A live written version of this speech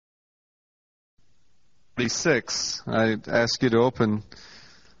46. I ask you to open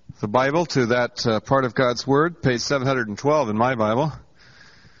the Bible to that part of God's Word, page 712 in my Bible.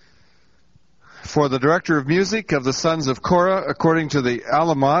 For the director of music of the sons of Korah, according to the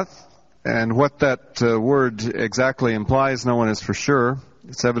Alamoth, and what that word exactly implies, no one is for sure.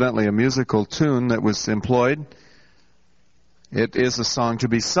 It's evidently a musical tune that was employed. It is a song to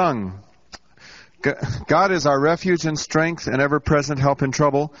be sung. God is our refuge and strength and ever-present help in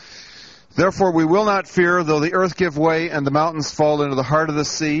trouble. Therefore we will not fear, though the earth give way and the mountains fall into the heart of the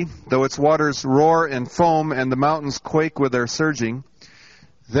sea, though its waters roar and foam and the mountains quake with their surging.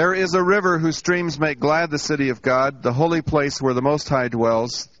 There is a river whose streams make glad the city of God, the holy place where the Most High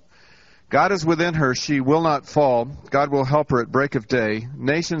dwells. God is within her, she will not fall. God will help her at break of day.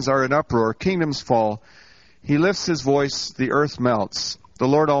 Nations are in uproar, kingdoms fall. He lifts his voice, the earth melts. The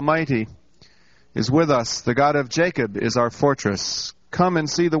Lord Almighty is with us. The God of Jacob is our fortress. Come and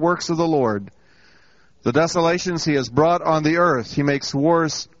see the works of the Lord. The desolations he has brought on the earth. He makes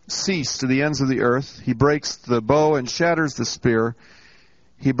wars cease to the ends of the earth. He breaks the bow and shatters the spear.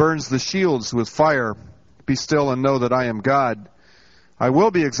 He burns the shields with fire. Be still and know that I am God. I will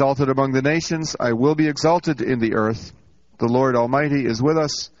be exalted among the nations. I will be exalted in the earth. The Lord Almighty is with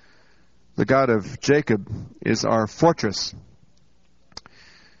us. The God of Jacob is our fortress.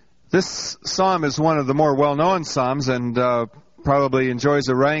 This psalm is one of the more well-known psalms and probably enjoys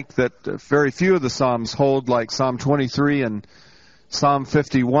a rank that very few of the psalms hold, like Psalm 23 and Psalm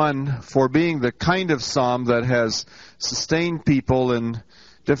 51, for being the kind of psalm that has sustained people in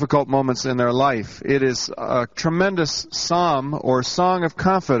difficult moments in their life. It is a tremendous psalm or song of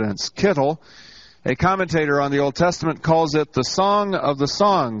confidence. Kittel, a commentator on the Old Testament, calls it the song of the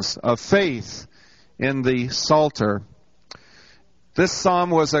songs of faith in the Psalter. This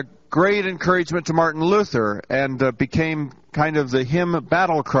psalm was a great encouragement to Martin Luther and became kind of the hymn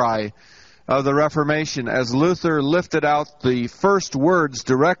battle cry of the Reformation as Luther lifted out the first words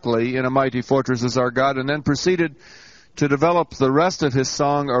directly, "In a mighty fortress is our God," and then proceeded to develop the rest of his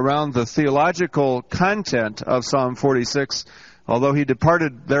song around the theological content of Psalm 46. Although he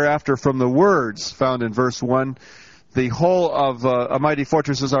departed thereafter from the words found in verse 1, the whole of "A Mighty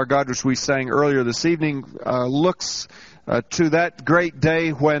Fortress is Our God," which we sang earlier this evening, looks to that great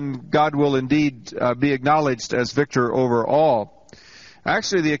day when God will indeed be acknowledged as victor over all.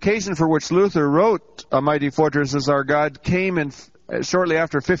 Actually, the occasion for which Luther wrote "A Mighty Fortress is Our God" came in shortly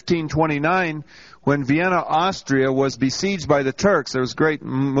after 1529, when Vienna, Austria, was besieged by the Turks. There was great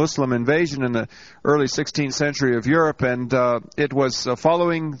Muslim invasion in the early 16th century of Europe, and it was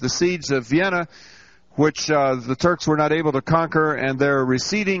following the siege of Vienna, which the Turks were not able to conquer, and their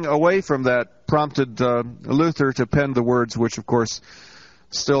receding away from that prompted Luther to pen the words which, of course,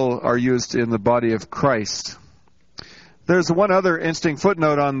 still are used in the body of Christ. There's one other interesting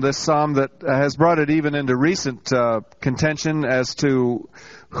footnote on this psalm that has brought it even into recent contention as to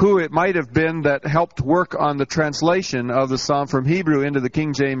who it might have been that helped work on the translation of the psalm from Hebrew into the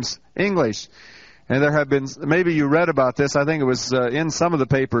King James English. And there have been, maybe you read about this, I think it was in some of the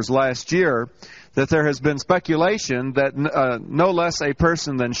papers last year, that there has been speculation that no less a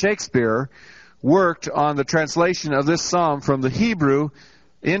person than Shakespeare worked on the translation of this psalm from the Hebrew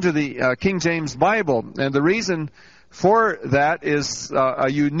into the King James Bible. And the reason for that is a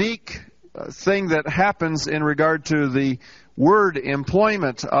unique thing that happens in regard to the word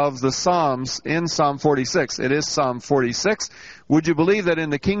employment of the Psalms in Psalm 46. It is Psalm 46. Would you believe that in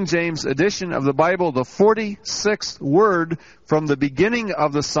the King James edition of the Bible, the 46th word from the beginning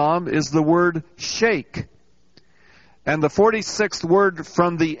of the psalm is the word shake? And the 46th word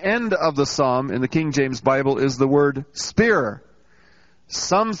from the end of the psalm in the King James Bible is the word spear.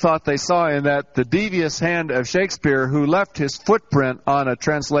 Some thought they saw in that the devious hand of Shakespeare, who left his footprint on a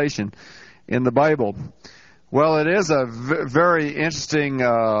translation in the Bible. Well, it is a very interesting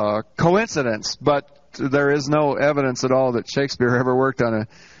coincidence, but there is no evidence at all that Shakespeare ever worked on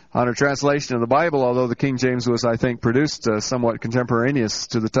a translation of the Bible, although the King James was, I think, produced somewhat contemporaneous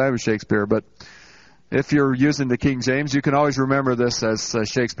to the time of Shakespeare. But if you're using the King James, you can always remember this as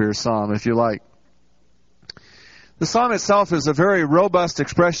Shakespeare's psalm, if you like. The psalm itself is a very robust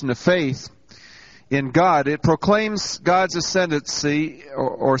expression of faith in God. It proclaims God's ascendancy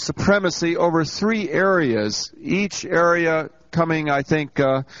or supremacy over three areas, each area coming, I think,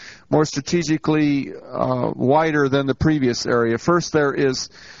 more strategically wider than the previous area. First, there is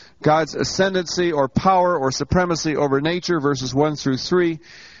God's ascendancy or power or supremacy over nature, verses 1 through 3.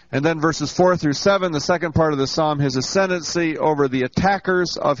 And then verses 4 through 7, the second part of the psalm, his ascendancy over the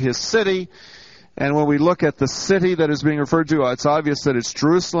attackers of his city. And when we look at the city that is being referred to, it's obvious that it's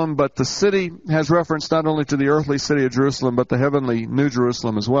Jerusalem, but the city has reference not only to the earthly city of Jerusalem, but the heavenly New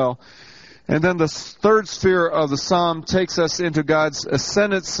Jerusalem as well. And then the third sphere of the psalm takes us into God's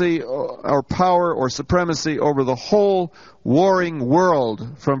ascendancy or power or supremacy over the whole warring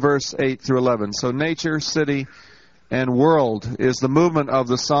world from verse 8 through 11. So nature, city, and world is the movement of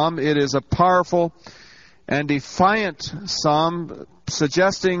the psalm. It is a powerful and defiant psalm,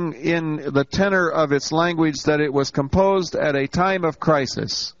 suggesting in the tenor of its language that it was composed at a time of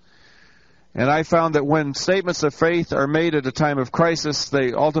crisis. And I found that when statements of faith are made at a time of crisis,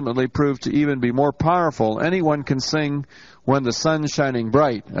 they ultimately prove to even be more powerful. Anyone can sing when the sun's shining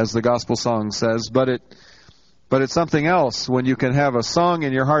bright, as the gospel song says, but it's something else when you can have a song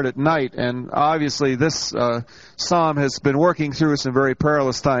in your heart at night. And obviously this psalm has been working through some very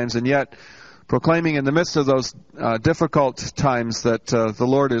perilous times, and yet proclaiming in the midst of those difficult times that the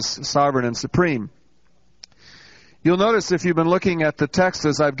Lord is sovereign and supreme. You'll notice if you've been looking at the text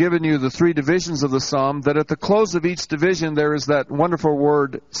as I've given you the three divisions of the psalm, that at the close of each division there is that wonderful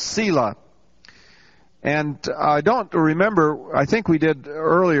word, Selah. And I don't remember, I think we did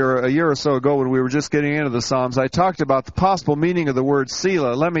earlier, a year or so ago when we were just getting into the Psalms, I talked about the possible meaning of the word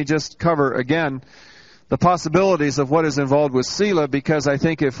Selah. Let me just cover again the possibilities of what is involved with Selah, because I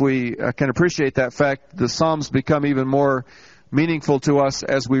think if we can appreciate that fact, the Psalms become even more meaningful to us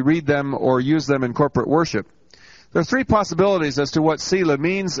as we read them or use them in corporate worship. There are three possibilities as to what Selah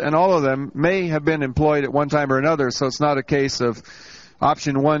means, and all of them may have been employed at one time or another, so it's not a case of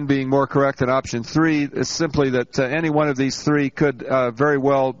option 1 being more correct than option 3. It's simply that any one of these three could very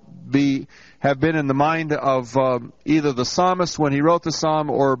well have been in the mind of either the psalmist when he wrote the psalm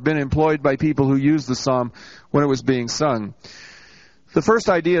or been employed by people who used the psalm when it was being sung. The first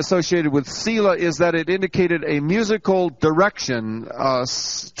idea associated with Selah is that it indicated a musical direction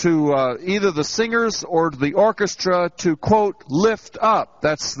to either the singers or the orchestra to, quote, lift up.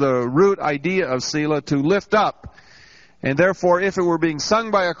 That's the root idea of Selah, to lift up. And therefore, if it were being sung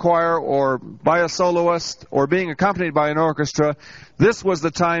by a choir or by a soloist or being accompanied by an orchestra, this was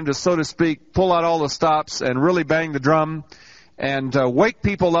the time to, so to speak, pull out all the stops and really bang the drum and wake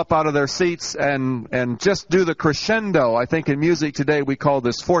people up out of their seats and just do the crescendo. I think in music today we call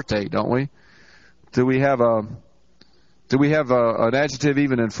this forte, don't we? Do we have an adjective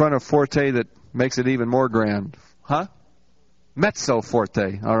even in front of forte that makes it even more grand? Huh? Mezzo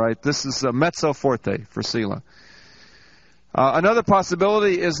forte. All right, this is a mezzo forte for Selah. Another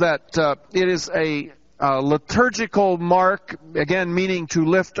possibility is that it is a liturgical mark, again meaning to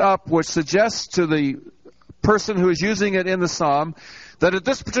lift up, which suggests to the person who is using it in the psalm that at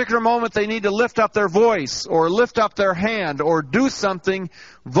this particular moment they need to lift up their voice or lift up their hand or do something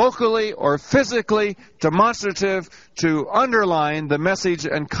vocally or physically demonstrative to underline the message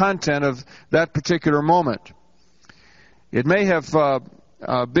and content of that particular moment. It may have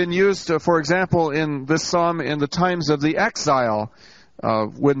been used, for example, in this psalm in the times of the exile,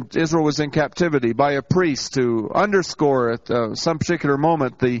 when Israel was in captivity, by a priest to underscore at some particular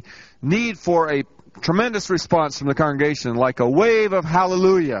moment the need for a tremendous response from the congregation, like a wave of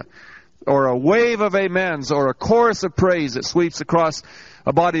hallelujah, or a wave of amens, or a chorus of praise that sweeps across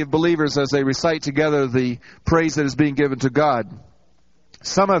a body of believers as they recite together the praise that is being given to God.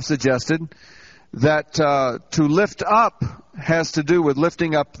 Some have suggested that to lift up has to do with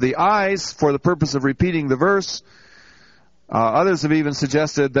lifting up the eyes for the purpose of repeating the verse. Others have even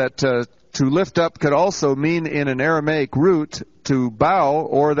suggested that to lift up could also mean in an Aramaic root to bow,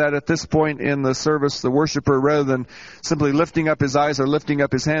 or that at this point in the service the worshiper, rather than simply lifting up his eyes or lifting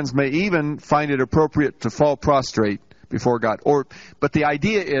up his hands, may even find it appropriate to fall prostrate before God. But the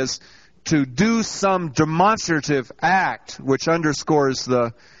idea is to do some demonstrative act which underscores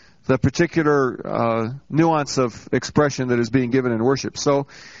the particular nuance of expression that is being given in worship. So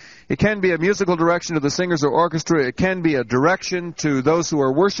it can be a musical direction to the singers or orchestra. It can be a direction to those who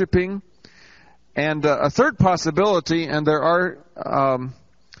are worshiping. And a third possibility, and there are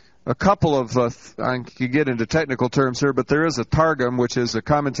a couple of, I could get into technical terms here, but there is a Targum, which is a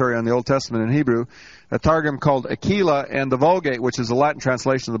commentary on the Old Testament in Hebrew, a Targum called Aquila, and the Vulgate, which is a Latin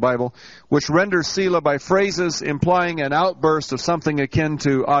translation of the Bible, which renders Selah by phrases implying an outburst of something akin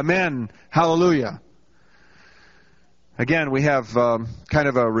to Amen, Hallelujah. Again, we have kind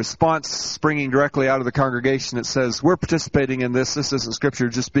of a response springing directly out of the congregation that says, we're participating in this. This isn't Scripture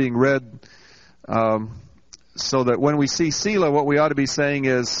just being read. So that when we see Selah, what we ought to be saying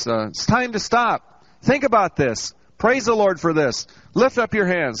is, it's time to stop. Think about this. Praise the Lord for this. Lift up your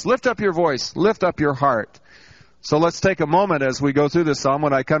hands. Lift up your voice. Lift up your heart. So let's take a moment as we go through this psalm.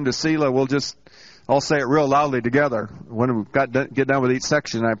 When I come to Selah, I'll say it real loudly together. When we get done with each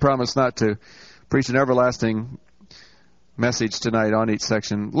section, I promise not to preach an everlasting message tonight on each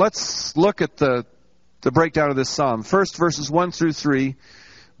section. Let's look at the breakdown of this psalm. First, verses 1 through 3.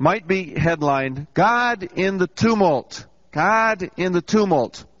 might be headlined, God in the Tumult. God in the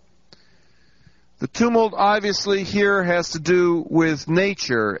Tumult. The tumult obviously here has to do with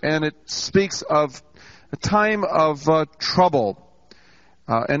nature, and it speaks of a time of trouble.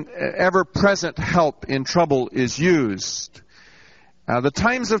 And ever-present help in trouble is used. The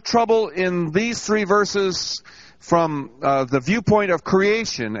times of trouble in these three verses from the viewpoint of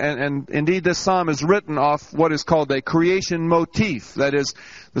creation, and indeed this psalm is written off what is called a creation motif. That is,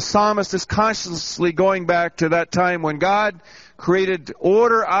 the psalmist is consciously going back to that time when God created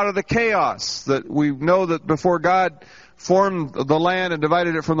order out of the chaos. That we know that before God formed the land and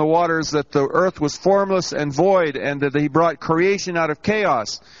divided it from the waters, that the earth was formless and void, and that He brought creation out of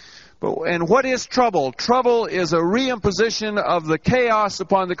chaos. And what is trouble? Trouble is a reimposition of the chaos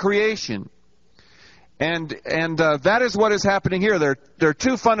upon the creation. And that is what is happening here. There are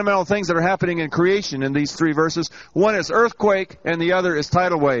two fundamental things that are happening in creation in these three verses. One is earthquake, and the other is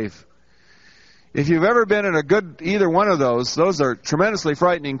tidal wave. If you've ever been in either one of those are tremendously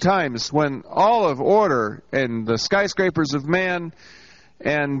frightening times when all of order and the skyscrapers of man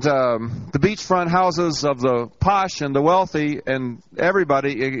and the beachfront houses of the posh and the wealthy and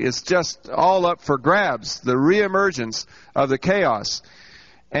everybody is just all up for grabs. The reemergence of the chaos.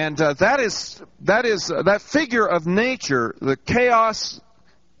 And that figure of nature, the chaos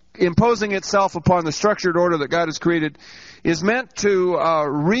imposing itself upon the structured order that God has created, is meant to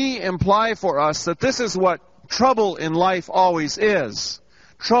re-imply for us that this is what trouble in life always is.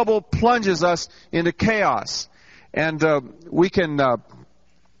 Trouble plunges us into chaos. And we can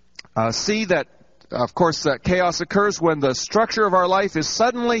see that, of course, that chaos occurs when the structure of our life is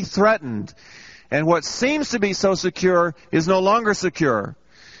suddenly threatened. And what seems to be so secure is no longer secure.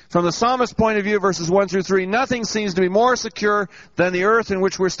 From the psalmist's point of view, verses 1 through 3, nothing seems to be more secure than the earth in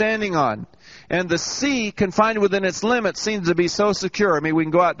which we're standing on. And the sea, confined within its limits, seems to be so secure. I mean, we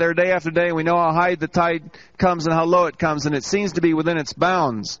can go out there day after day, and we know how high the tide comes and how low it comes, and it seems to be within its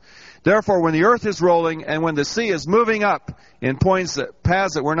bounds. Therefore, when the earth is rolling and when the sea is moving up in paths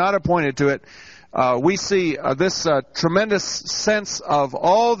that were not appointed to it, we see this tremendous sense of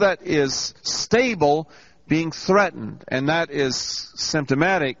all that is stable being threatened, and that is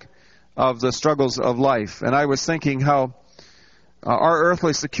symptomatic of the struggles of life. And I was thinking how our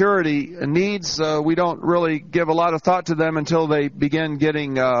earthly security needs, we don't really give a lot of thought to them until they begin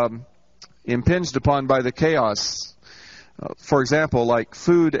getting impinged upon by the chaos. For example, like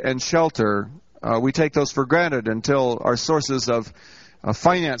food and shelter, we take those for granted until our sources of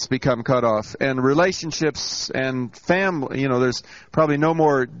finance become cut off, and relationships and family. There's probably no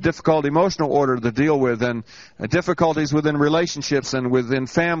more difficult emotional order to deal with than difficulties within relationships and within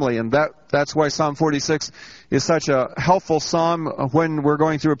family. And that's why Psalm 46 is such a helpful psalm when we're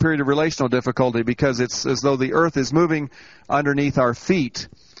going through a period of relational difficulty, because it's as though the earth is moving underneath our feet.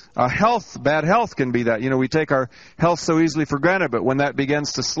 Bad health can be that. We take our health so easily for granted, but when that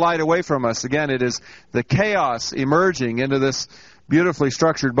begins to slide away from us, again, it is the chaos emerging into this beautifully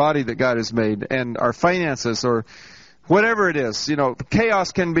structured body that God has made, and our finances, or whatever it is.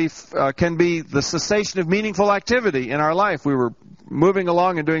 Chaos can be the cessation of meaningful activity in our life. We were moving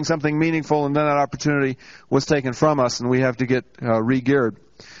along and doing something meaningful, and then that opportunity was taken from us, and we have to get re-geared.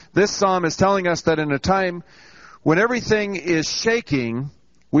 This psalm is telling us that in a time when everything is shaking,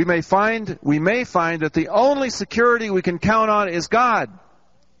 we may find that the only security we can count on is God.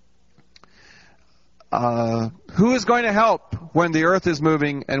 Who is going to help when the earth is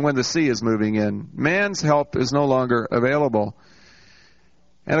moving and when the sea is moving in? Man's help is no longer available.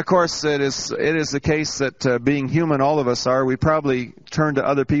 And of course, it is the case that being human, all of us are, we probably turn to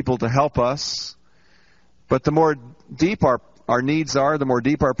other people to help us. But the more deep our needs are, the more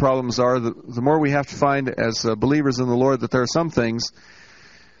deep our problems are, the more we have to find as believers in the Lord that there are some things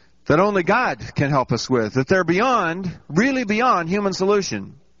that only God can help us with, that they're really beyond human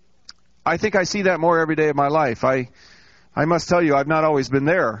solution. I think I see that more every day of my life. I must tell you, I've not always been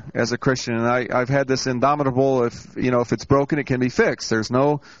there as a Christian, and I've had this indomitable, if it's broken, it can be fixed. There's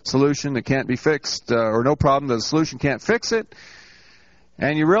no solution that can't be fixed, or no problem that a solution can't fix it.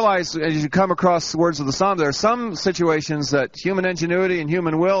 And you realize, as you come across the words of the Psalm, there are some situations that human ingenuity and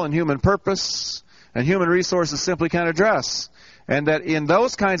human will and human purpose and human resources simply can't address. And that in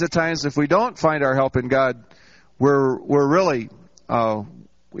those kinds of times, if we don't find our help in God, we're really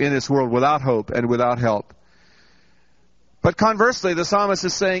in this world without hope and without help. But conversely, the psalmist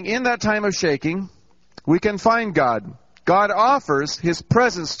is saying, in that time of shaking, we can find God. God offers His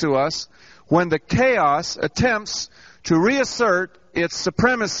presence to us when the chaos attempts to reassert its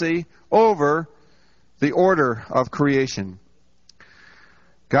supremacy over the order of creation.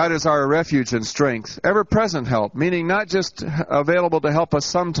 God is our refuge and strength, ever-present help, meaning not just available to help us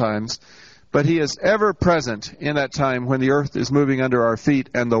sometimes, but He is ever present in that time when the earth is moving under our feet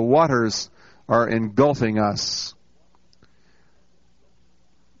and the waters are engulfing us.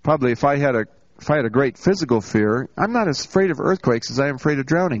 Probably if I had a great physical fear, I'm not as afraid of earthquakes as I am afraid of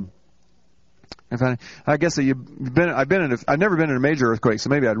drowning. I guess that I've never been in a major earthquake, so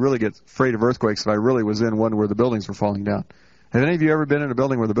maybe I'd really get afraid of earthquakes if I really was in one where the buildings were falling down. Have any of you ever been in a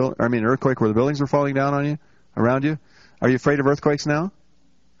building where an earthquake where the buildings were falling down on you, around you? Are you afraid of earthquakes now?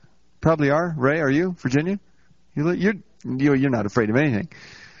 Probably are. Ray, are you? Virginia? You're not afraid of anything.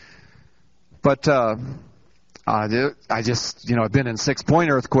 But I just, I've been in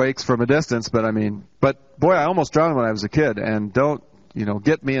 6-point earthquakes from a distance, but boy, I almost drowned when I was a kid, and don't,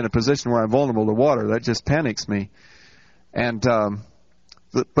 get me in a position where I'm vulnerable to water. That just panics me. And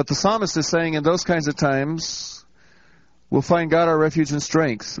but the psalmist is saying in those kinds of times, we'll find God our refuge and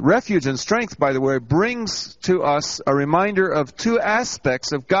strength. Refuge and strength, by the way, brings to us a reminder of two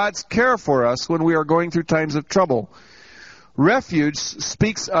aspects of God's care for us when we are going through times of trouble. Refuge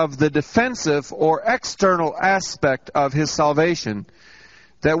speaks of the defensive or external aspect of His salvation,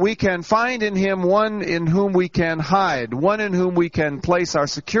 that we can find in Him one in whom we can hide, one in whom we can place our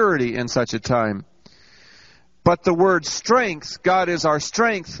security in such a time. But the word strength, God is our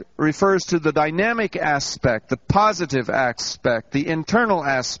strength, refers to the dynamic aspect, the positive aspect, the internal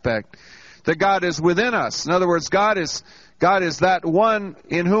aspect, that God is within us. In other words, God is that one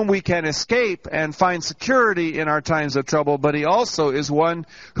in whom we can escape and find security in our times of trouble, but He also is one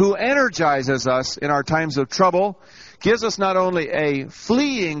who energizes us in our times of trouble, gives us not only a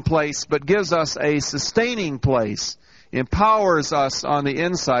fleeing place, but gives us a sustaining place, empowers us on the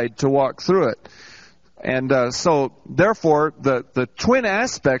inside to walk through it. And so, therefore, the twin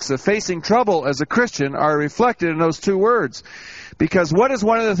aspects of facing trouble as a Christian are reflected in those two words. Because what is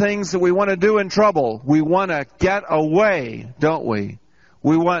one of the things that we want to do in trouble? We want to get away, don't we?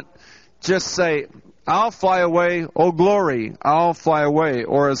 We want, just say, I'll fly away, oh glory, I'll fly away.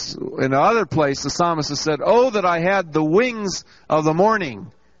 Or as in another place, the psalmist has said, oh, that I had the wings of the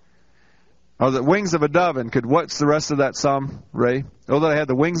morning. Or the wings of a dove and could, what's the rest of that psalm, Ray? Oh, that I had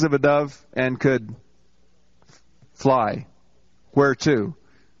the wings of a dove and could fly. Where to?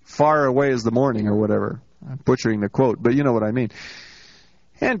 Far away as the morning or whatever. I'm butchering the quote, but you know what I mean.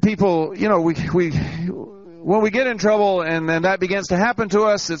 And people, when we get in trouble and that begins to happen to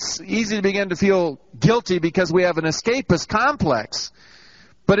us, it's easy to begin to feel guilty because we have an escapist complex.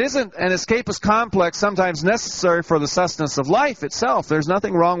 But isn't an escapist complex sometimes necessary for the sustenance of life itself? There's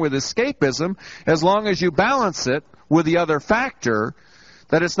nothing wrong with escapism as long as you balance it with the other factor,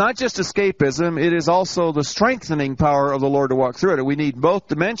 that it's not just escapism, it is also the strengthening power of the Lord to walk through it. We need both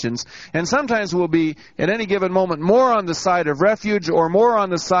dimensions. And sometimes we'll be, at any given moment, more on the side of refuge or more on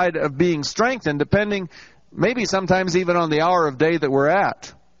the side of being strengthened, depending, maybe sometimes even on the hour of day that we're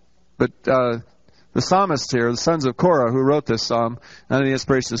at. But the psalmists here, the sons of Korah, who wrote this psalm, under the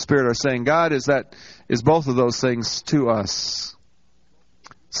inspiration of the Spirit, are saying God is both of those things to us.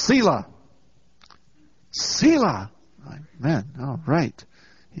 Selah. Selah. Man, all right.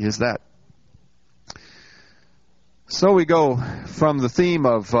 He is that. So we go from the theme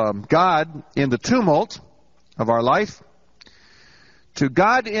of God in the tumult of our life to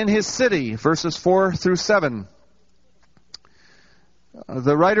God in His city, verses 4 through 7.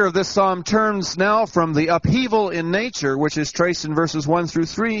 The writer of this psalm turns now from the upheaval in nature, which is traced in verses 1 through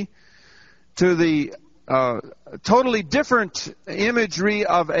 3, to the totally different imagery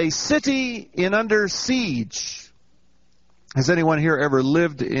of a city under siege. Has anyone here ever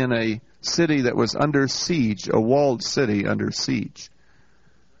lived in a city that was under siege, a walled city under siege?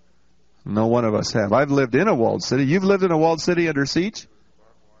 No one of us have. I've lived in a walled city. You've lived in a walled city under siege?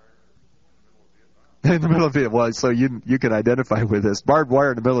 In the middle of Vietnam. Well, so you can identify with this. Barbed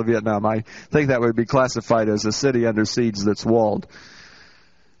wire in the middle of Vietnam. I think that would be classified as a city under siege that's walled.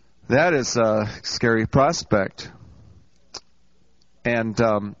 That is a scary prospect. And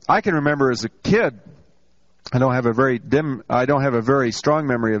I can remember as a kid, I don't have a very strong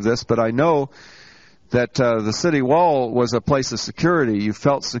memory of this, but I know that the city wall was a place of security. You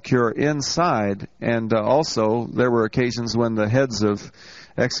felt secure inside, and also there were occasions when the heads of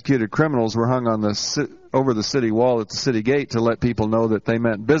executed criminals were hung on over the city wall at the city gate to let people know that they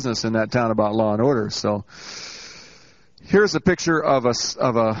meant business in that town about law and order. So here's a picture of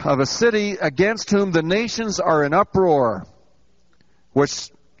a city against whom the nations are in uproar, which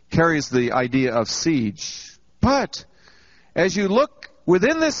carries the idea of siege. But as you look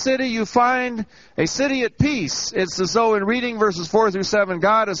within this city, you find a city at peace. It's as though in reading verses 4 through 7,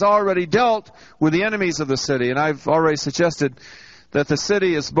 God has already dealt with the enemies of the city. And I've already suggested that the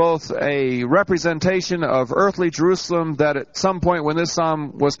city is both a representation of earthly Jerusalem, that at some point when this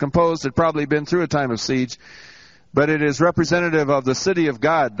psalm was composed had probably been through a time of siege, but it is representative of the city of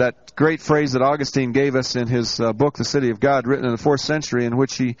God, that great phrase that Augustine gave us in his book, The City of God, written in the 4th century, in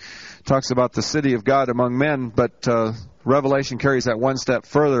which he talks about the city of God among men, but Revelation carries that one step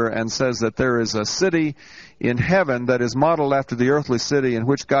further and says that there is a city in heaven that is modeled after the earthly city, in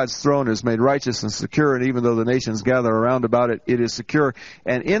which God's throne is made righteous and secure, and even though the nations gather around about it, it is secure.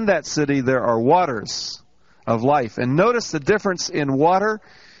 And in that city there are waters of life. And notice the difference in water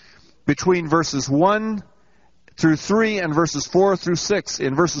between verses 1 through 3 and verses 4 through 6.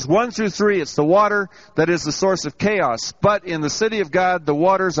 In verses 1 through 3, it's the water that is the source of chaos. But in the city of God, the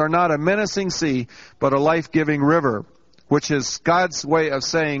waters are not a menacing sea, but a life-giving river, which is God's way of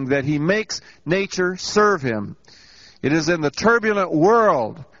saying that He makes nature serve Him. It is in the turbulent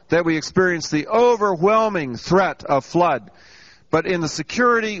world that we experience the overwhelming threat of flood. But in the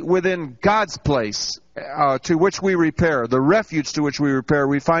security within God's place, to which we repair, the refuge to which we repair,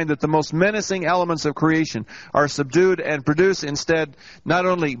 we find that the most menacing elements of creation are subdued and produce instead not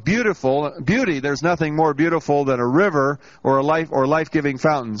only beauty, there's nothing more beautiful than a river or life-giving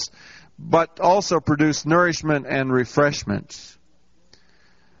fountains, but also produce nourishment and refreshment.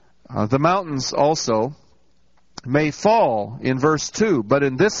 The mountains also may fall in verse 2, but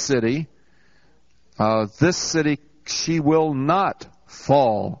in this city she will not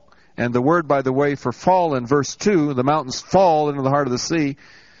fall. And the word, by the way, for fall in verse 2, the mountains fall into the heart of the sea.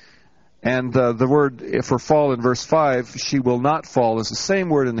 And the word for fall in verse 5, she will not fall, is the same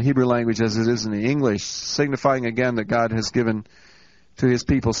word in the Hebrew language as it is in the English, signifying again that God has given to His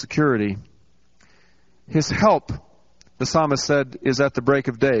people security. His help, the psalmist said, is at the break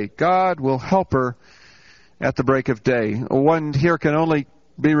of day. God will help her at the break of day. One here can only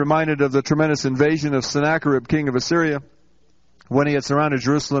be reminded of the tremendous invasion of Sennacherib, king of Assyria, when he had surrounded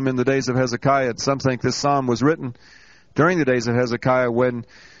Jerusalem in the days of Hezekiah. Some think this psalm was written during the days of Hezekiah when,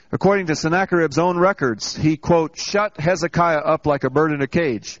 according to Sennacherib's own records, he, quote, shut Hezekiah up like a bird in a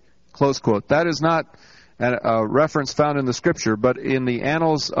cage, close quote. That is not a reference found in the Scripture, but in the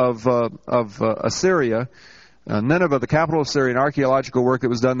annals of Assyria, Nineveh, the capital of Syria, an archaeological work that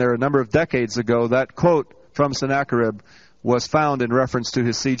was done there a number of decades ago, that quote from Sennacherib was found in reference to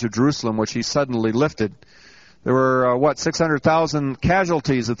his siege of Jerusalem, which he suddenly lifted. There were, 600,000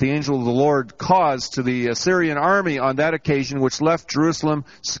 casualties that the angel of the Lord caused to the Assyrian army on that occasion, which left Jerusalem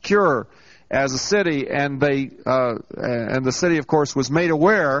secure as a city, and the city, of course, was made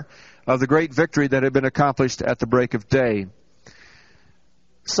aware of the great victory that had been accomplished at the break of day.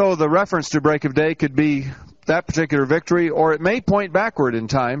 So the reference to break of day could be that particular victory, or it may point backward in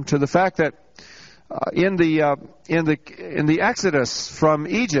time to the fact that in the Exodus from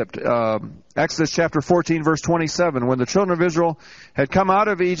Egypt, Exodus chapter 14, verse 27, when the children of Israel had come out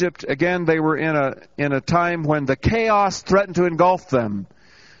of Egypt, again they were in a time when the chaos threatened to engulf them.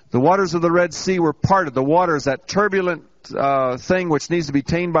 The waters of the Red Sea were parted. The waters, that turbulent thing which needs to be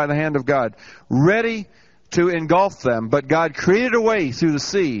tamed by the hand of God, ready to engulf them. But God created a way through the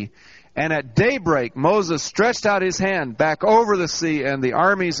sea. And at daybreak, Moses stretched out his hand back over the sea, and the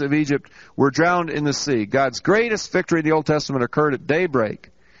armies of Egypt were drowned in the sea. God's greatest victory in the Old Testament occurred at daybreak.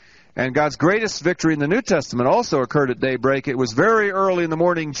 And God's greatest victory in the New Testament also occurred at daybreak. It was very early in the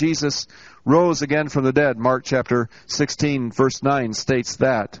morning Jesus rose again from the dead. Mark chapter 16, verse 9 states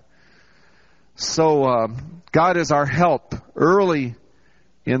that. So God is our help early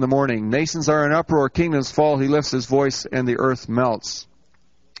in the morning. Nations are in uproar, kingdoms fall, He lifts His voice, and the earth melts.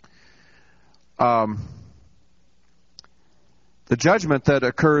 The judgment that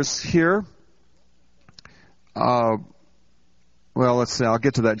occurs here, let's see, I'll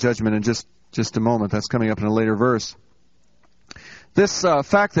get to that judgment in just a moment. That's coming up in a later verse. This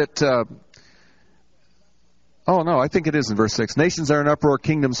fact that, I think it is in verse 6. Nations are in uproar,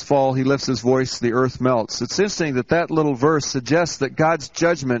 kingdoms fall, He lifts His voice, the earth melts. It's interesting that little verse suggests that God's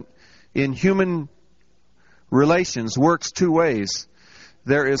judgment in human relations works two ways.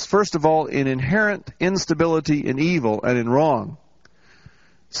 There is, first of all, an inherent instability in evil and in wrong,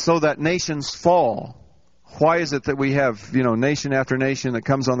 so that nations fall. Why is it that we have, nation after nation that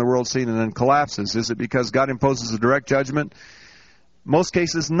comes on the world scene and then collapses? Is it because God imposes a direct judgment? Most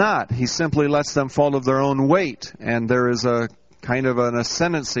cases not. He simply lets them fall of their own weight, and there is a kind of an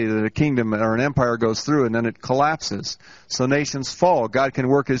ascendancy that a kingdom or an empire goes through, and then it collapses. So nations fall. God can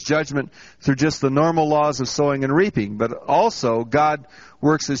work His judgment through just the normal laws of sowing and reaping, but also God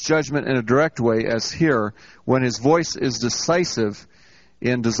works His judgment in a direct way, as here, when His voice is decisive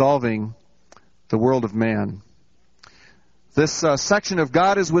in dissolving the world of man. This section of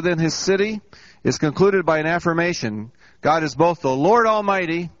God is within His city is concluded by an affirmation. God is both the Lord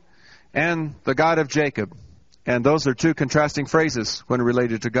Almighty and the God of Jacob. And those are two contrasting phrases when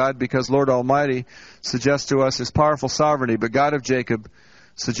related to God, because Lord Almighty suggests to us His powerful sovereignty, but God of Jacob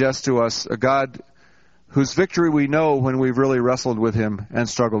suggests to us a God whose victory we know when we've really wrestled with Him and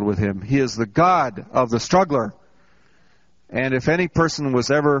struggled with Him. He is the God of the struggler. And if any person was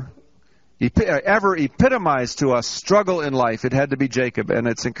ever epitomized to us struggle in life, it had to be Jacob. And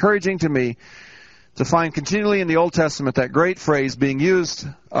it's encouraging to me to find continually in the Old Testament that great phrase being used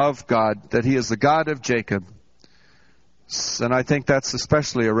of God, that He is the God of Jacob. And I think that's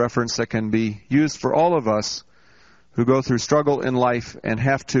especially a reference that can be used for all of us who go through struggle in life and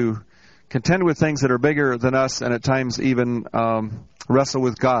have to contend with things that are bigger than us, and at times even wrestle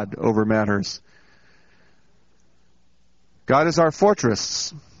with God over matters. God is our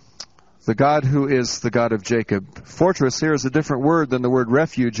fortress, the God who is the God of Jacob. Fortress here is a different word than the word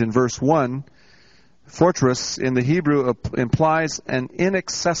refuge in verse 1. Fortress in the Hebrew implies an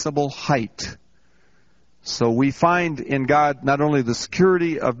inaccessible height. So we find in God not only the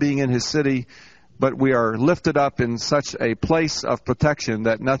security of being in His city, but we are lifted up in such a place of protection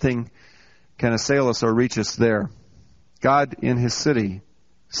that nothing can assail us or reach us there. God in His city.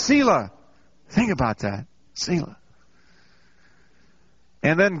 Selah! Think about that. Selah.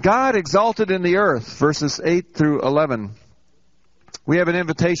 And then God exalted in the earth, verses 8 through 11. We have an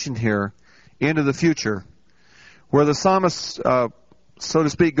invitation here into the future, where the psalmist, so to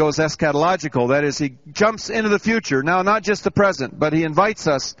speak, goes eschatological. That is, he jumps into the future. Now, not just the present, but he invites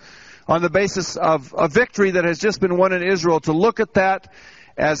us on the basis of a victory that has just been won in Israel to look at that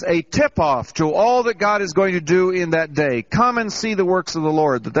as a tip-off to all that God is going to do in that day. Come and see the works of the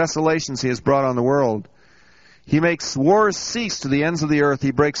Lord, the desolations He has brought on the world. He makes wars cease to the ends of the earth.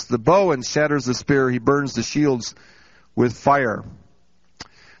 He breaks the bow and shatters the spear. He burns the shields with fire.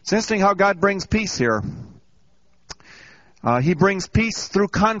 It's interesting how God brings peace here. He brings peace through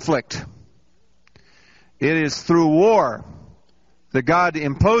conflict. It is through war that God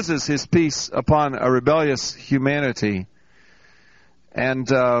imposes His peace upon a rebellious humanity. And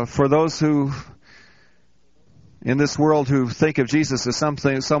for those who in this world who think of Jesus as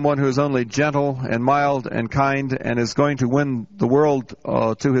someone who is only gentle and mild and kind and is going to win the world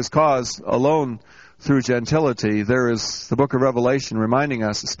to His cause alone through gentility, there is the book of Revelation reminding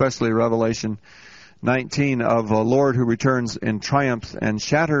us, especially Revelation 19, of a Lord who returns in triumph and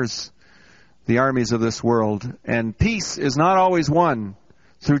shatters the armies of this world. And peace is not always won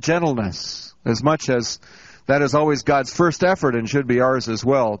through gentleness, as much as that is always God's first effort and should be ours as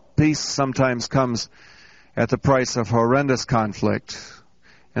well. Peace sometimes comes at the price of horrendous conflict.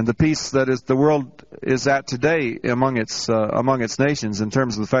 And the peace that is the world is at today among its nations, in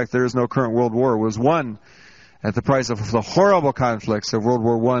terms of the fact there is no current world war, was won at the price of the horrible conflicts of World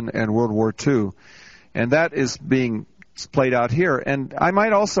War I and World War II. And that is being played out here. And I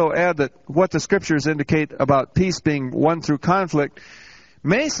might also add that what the Scriptures indicate about peace being won through conflict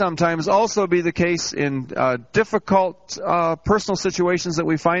may sometimes also be the case in difficult personal situations that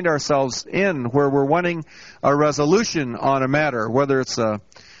we find ourselves in, where we're wanting a resolution on a matter, whether it's a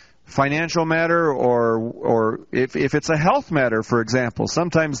financial matter or if it's a health matter, for example.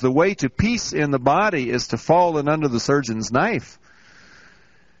 Sometimes the way to peace in the body is to fall in under the surgeon's knife.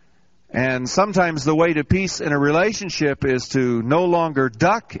 And sometimes the way to peace in a relationship is to no longer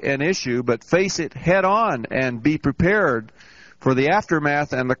duck an issue, but face it head on and be prepared for the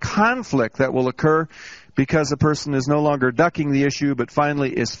aftermath and the conflict that will occur, because a person is no longer ducking the issue, but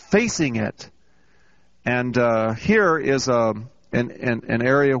finally is facing it. And here is an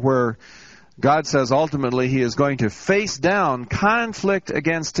area where God says ultimately He is going to face down conflict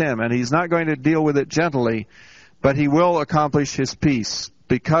against him, and He's not going to deal with it gently, but He will accomplish His peace,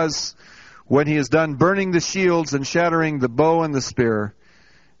 because when He is done burning the shields and shattering the bow and the spear,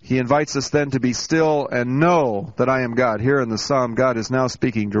 He invites us then to be still and know that I am God. Here in the psalm, God is now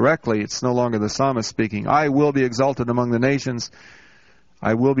speaking directly. It's no longer the psalmist speaking. I will be exalted among the nations.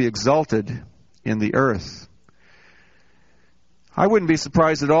 I will be exalted in the earth. I wouldn't be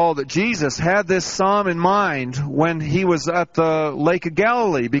surprised at all that Jesus had this psalm in mind when He was at the Lake of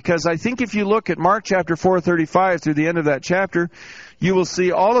Galilee, because I think if you look at Mark chapter 4:35 through the end of that chapter, you will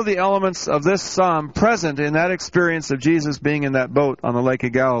see all of the elements of this psalm present in that experience of Jesus being in that boat on the Lake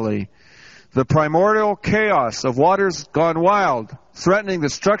of Galilee. The primordial chaos of waters gone wild, threatening the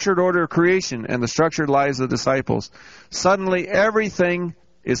structured order of creation and the structured lives of the disciples. Suddenly everything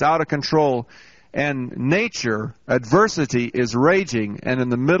is out of control, and nature, adversity, is raging. And in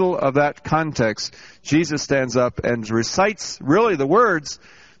the middle of that context, Jesus stands up and recites really the words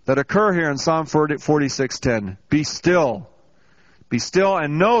that occur here in Psalm 46:10. Be still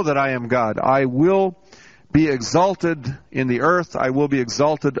and know that I am God. I will be exalted in the earth, I will be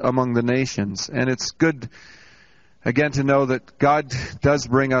exalted among the nations. And it's good, again, to know that God does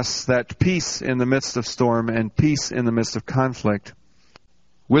bring us that peace in the midst of storm and peace in the midst of conflict.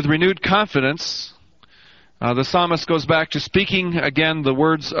 With renewed confidence, the psalmist goes back to speaking again the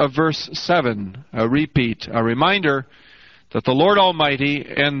words of verse 7, a repeat, a reminder that the Lord Almighty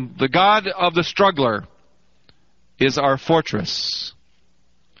and the God of the struggler is our fortress.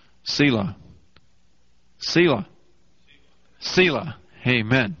 Selah. Selah. Selah.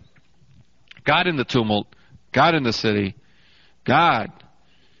 Amen. God in the tumult, God in the city, God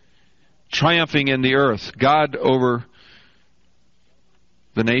triumphing in the earth, God over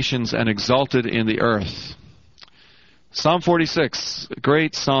the nations and exalted in the earth. Psalm 46, a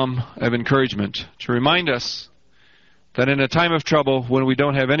great psalm of encouragement to remind us that in a time of trouble, when we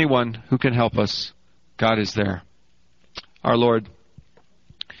don't have anyone who can help us, God is there. Our Lord,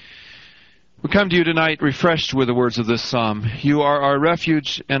 we come to you tonight refreshed with the words of this psalm. You are our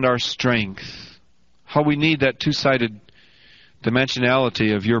refuge and our strength. How we need that two-sided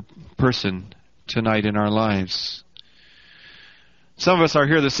dimensionality of your person tonight in our lives. Some of us are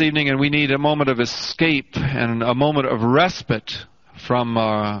here this evening and we need a moment of escape and a moment of respite from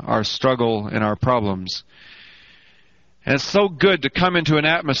our struggle and our problems. And it's so good to come into an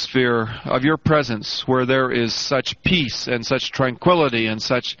atmosphere of your presence where there is such peace and such tranquility and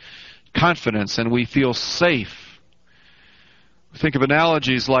such confidence, and we feel safe. Think of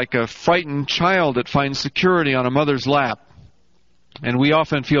analogies like a frightened child that finds security on a mother's lap. And we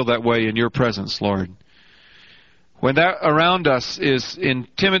often feel that way in your presence, Lord. When that around us is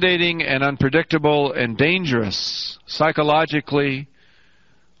intimidating and unpredictable and dangerous, psychologically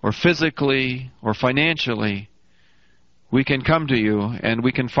or physically or financially, we can come to you and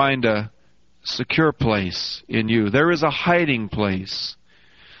we can find a secure place in you. There is a hiding place,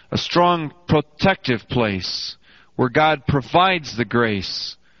 a strong protective place where God provides the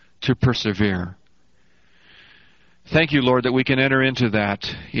grace to persevere. Thank you, Lord, that we can enter into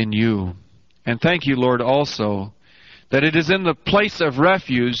that in you. And thank you, Lord, also that it is in the place of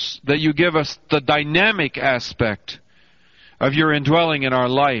refuge that you give us the dynamic aspect of your indwelling in our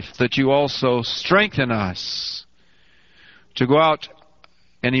life, that you also strengthen us to go out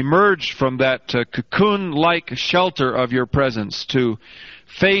and emerge from that cocoon-like shelter of your presence, to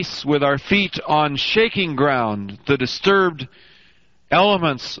face with our feet on shaking ground the disturbed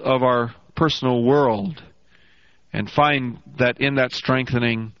elements of our personal world, and find that in that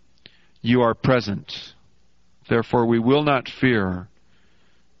strengthening you are present. Therefore we will not fear,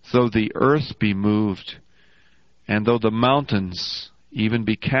 though the earth be moved, and though the mountains even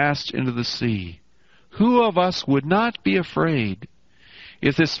be cast into the sea. Who of us would not be afraid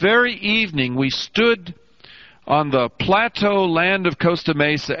if this very evening we stood on the plateau land of Costa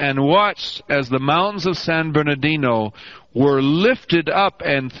Mesa and watched as the mountains of San Bernardino were lifted up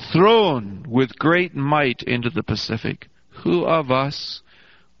and thrown with great might into the Pacific? Who of us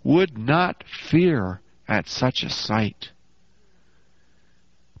would not fear at such a sight?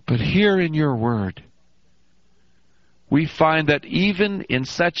 But here in your word, we find that even in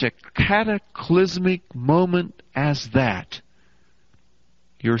such a cataclysmic moment as that,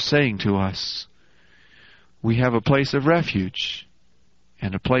 you're saying to us, we have a place of refuge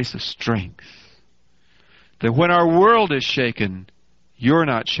and a place of strength. That when our world is shaken, you're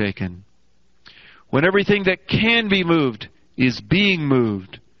not shaken. When everything that can be moved is being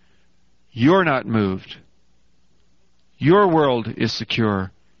moved, you're not moved. Your world is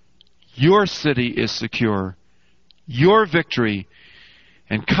secure. Your city is secure. Your victory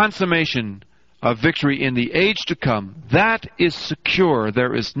and consummation of victory in the age to come, that is secure.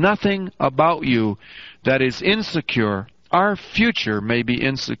 There is nothing about you that is insecure. Our future may be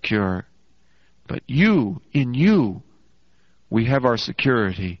insecure, but you, in you, we have our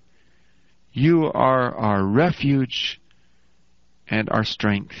security. You are our refuge and our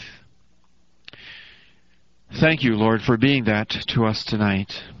strength. Thank you, Lord, for being that to us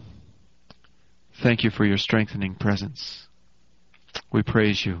tonight. Thank you for your strengthening presence. We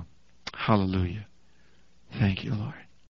praise you. Hallelujah. Thank you, Lord.